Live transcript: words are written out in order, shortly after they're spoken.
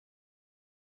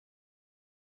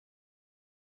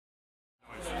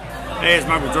Hey, it's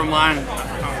Michael DRUMline.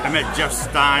 I met Jeff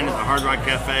Stein at the Hard Rock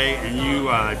Cafe, and you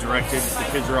directed The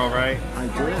Kids Are Alright. I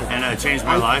did. And it changed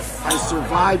my life. I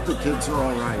survived The Kids Are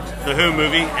Alright. The Who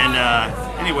movie. And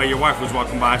anyway, your wife was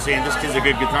walking by saying, this kid's a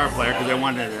good guitar player, because they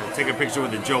wanted to take a picture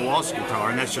with the Joe Walsh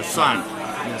guitar, and that's your son.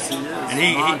 Yes, he is. And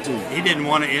he didn't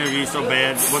want to interview so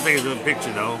bad. One thing is the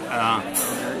picture, though.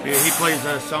 He plays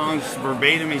songs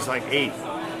verbatim. He's like 8.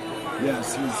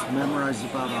 Yes, he's memorized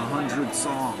about 100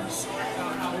 songs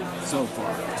so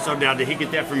far. So now, did he get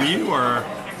that from you, or?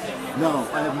 No,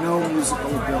 I have no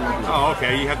musical ability. Oh,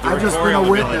 okay. You have the I've just been directorial a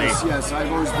witness. ability. Yes,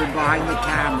 I've always been behind the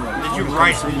camera. Did you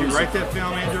write that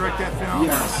film and direct that film?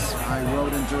 Yes, I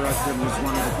wrote and directed, was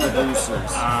one of the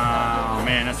producers. Oh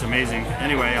man, that's amazing.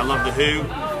 Anyway, I love The Who.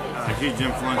 A huge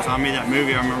influence on me, that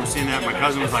movie. I remember seeing that. My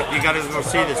cousin was like, you gotta go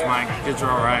see this, Mike. Kids Are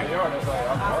Alright.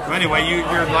 So anyway, your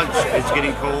lunch is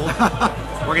getting cold.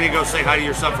 We're gonna go say hi to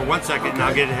yourself for 1 second, and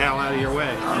I'll get the hell out of your way.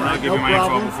 And I'll give you my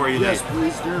info before you leave. Yes,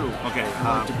 please do. Okay.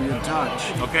 I'd like to be in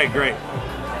touch. Okay, great.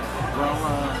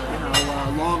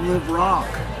 Well, long live rock.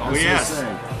 Oh yes,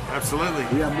 absolutely.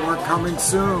 We have more coming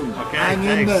soon. Okay, hang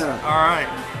in there. All right.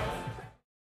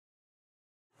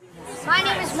 My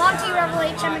name is Monty Rebel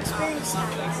HM Experience.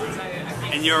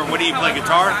 And what do you play,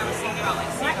 guitar?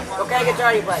 What kind of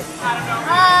guitar do you play?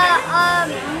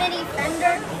 Mini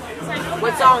Fender.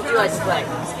 What songs do you like to play?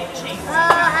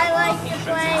 I like to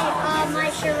play My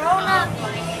Sharona.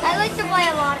 I like to play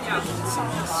a lot of Christian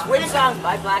songs. Which songs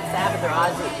by Black Sabbath or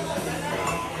Ozzy?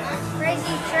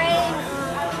 Crazy Train.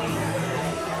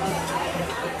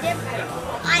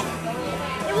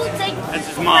 It will take. That's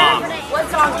his mom. What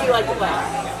songs do you like to play?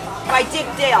 By Dick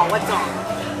Dale, what song?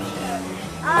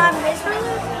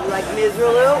 Miserable. You like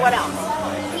Miserable? What else?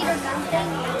 Peter Gunthing.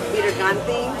 Peter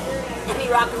Gunthing. Any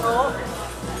rock and roll?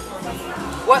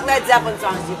 What Led Zeppelin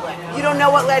songs do you play? You don't know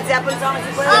what Led Zeppelin songs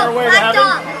you play? Oh, Black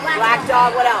Dog. Black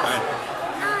Dog, what else?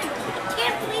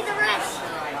 Can't play the rest.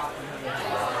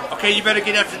 Okay, you better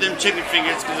get after them chicken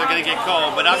fingers because they're gonna get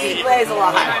cold. But He plays a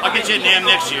lot. I'll get you a NAMM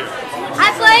next year.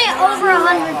 I play over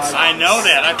 100 songs. I know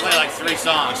that. I play like 3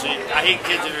 songs. So I hate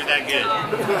kids that are that good.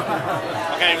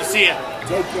 Okay, we'll see you.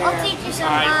 Take care. I'll teach you some.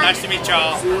 All right, nice to meet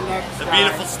y'all. See you next The time.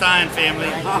 beautiful Stein family.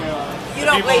 You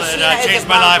don't People play that Sheena changed is a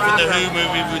my life punk with the rocker. Who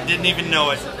movie. We didn't even know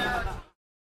it.